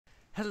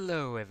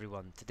Hello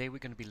everyone, today we're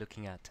going to be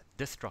looking at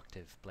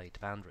destructive plate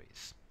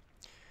boundaries.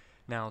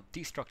 Now,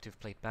 destructive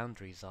plate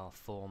boundaries are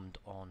formed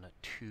on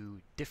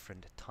two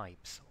different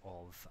types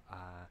of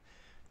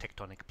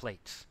tectonic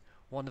plates.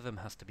 One of them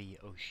has to be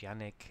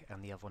oceanic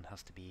and the other one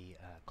has to be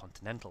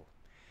continental.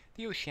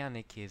 The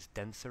oceanic is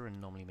denser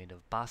and normally made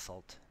of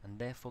basalt and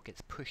therefore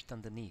gets pushed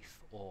underneath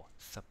or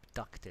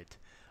subducted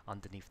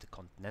underneath the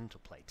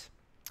continental plate.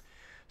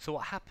 So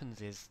what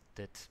happens is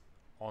that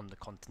on the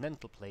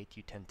continental plate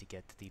you tend to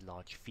get the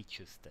large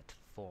features that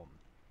form.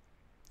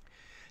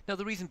 Now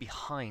the reason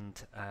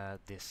behind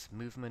this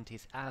movement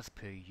is, as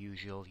per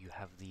usual, you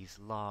have these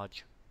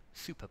large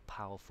super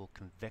powerful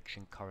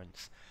convection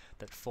currents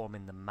that form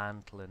in the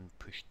mantle and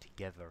push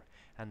together,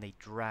 and they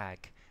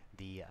drag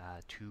the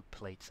two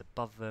plates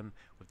above them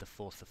with the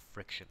force of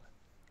friction.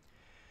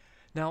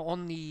 Now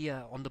on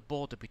the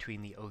border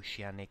between the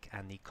oceanic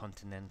and the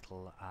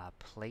continental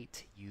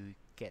plate, you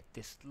get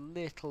this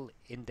little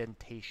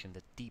indentation,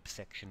 the deep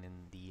section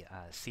in the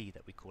sea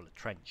that we call a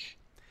trench.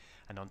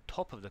 And on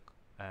top of the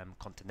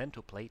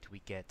continental plate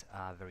we get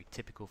very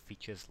typical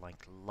features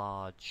like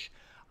large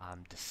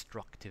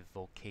destructive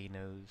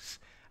volcanoes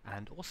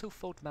and also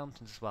fault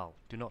mountains as well.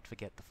 Do not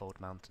forget the fault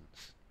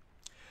mountains.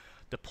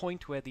 The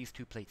point where these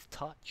two plates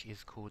touch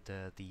is called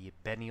the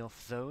Benioff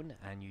zone,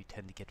 and you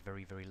tend to get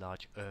very, very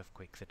large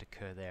earthquakes that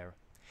occur there.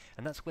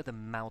 And that's where the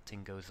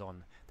melting goes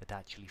on that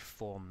actually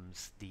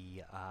forms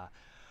the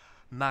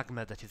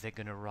magma that is then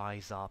going to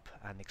rise up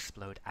and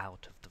explode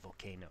out of the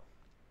volcano.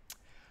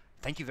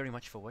 Thank you very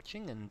much for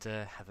watching, and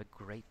have a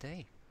great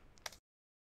day.